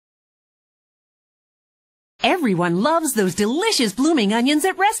Everyone loves those delicious blooming onions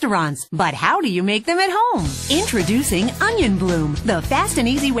at restaurants, but how do you make them at home? Introducing Onion Bloom, the fast and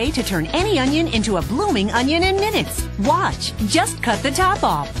easy way to turn any onion into a blooming onion in minutes. Watch. Just cut the top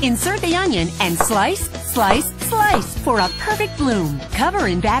off, insert the onion, and slice, slice, slice for a perfect bloom. Cover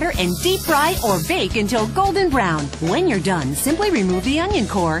in batter and deep fry or bake until golden brown. When you're done, simply remove the onion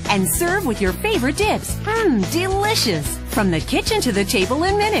core and serve with your favorite dips. Delicious! From the kitchen to the table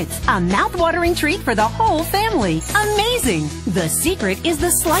in minutes. A mouth-watering treat for the whole family. Amazing! The secret is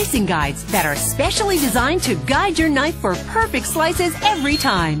the slicing guides that are specially designed to guide your knife for perfect slices every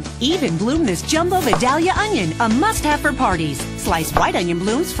time. Even bloom this jumbo Vidalia onion, a must-have for parties. Slice white onion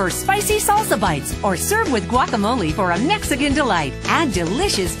blooms for spicy salsa bites, or serve with guacamole for a Mexican delight. Add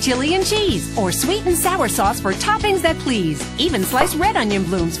delicious chili and cheese, or sweet and sour sauce for toppings that please. Even slice red onion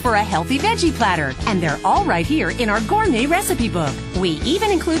blooms for a healthy veggie platter. And they're all right here in our Gourmet recipe book. We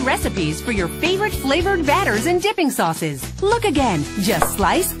even include recipes for your favorite flavored batters and dipping sauces. Look again. Just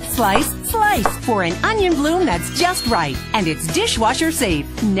slice, slice, slice for an onion bloom that's just right. And it's dishwasher safe.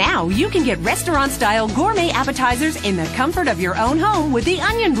 Now you can get restaurant-style gourmet appetizers in the comfort of your own home with the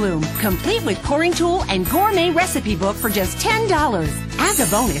Onion Bloom, complete with pouring tool and gourmet recipe book for just $10. As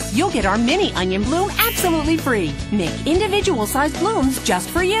a bonus, you'll get our mini onion bloom absolutely free. Make individual-sized blooms just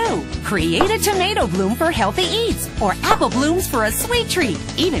for you. Create a tomato bloom for healthy eats, or apple blooms for a sweet treat.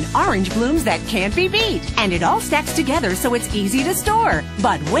 Even orange blooms that can't be beat. And it all stacks together so it's easy to store.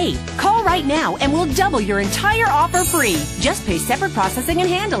 But wait, call right now and we'll double your entire offer free. Just pay separate processing and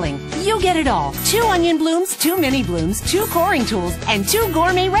handling. You get it all. 2 onion blooms, 2 mini blooms, 2 coring tools, and 2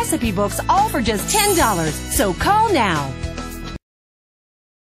 gourmet recipe books, all for just $10. So call now.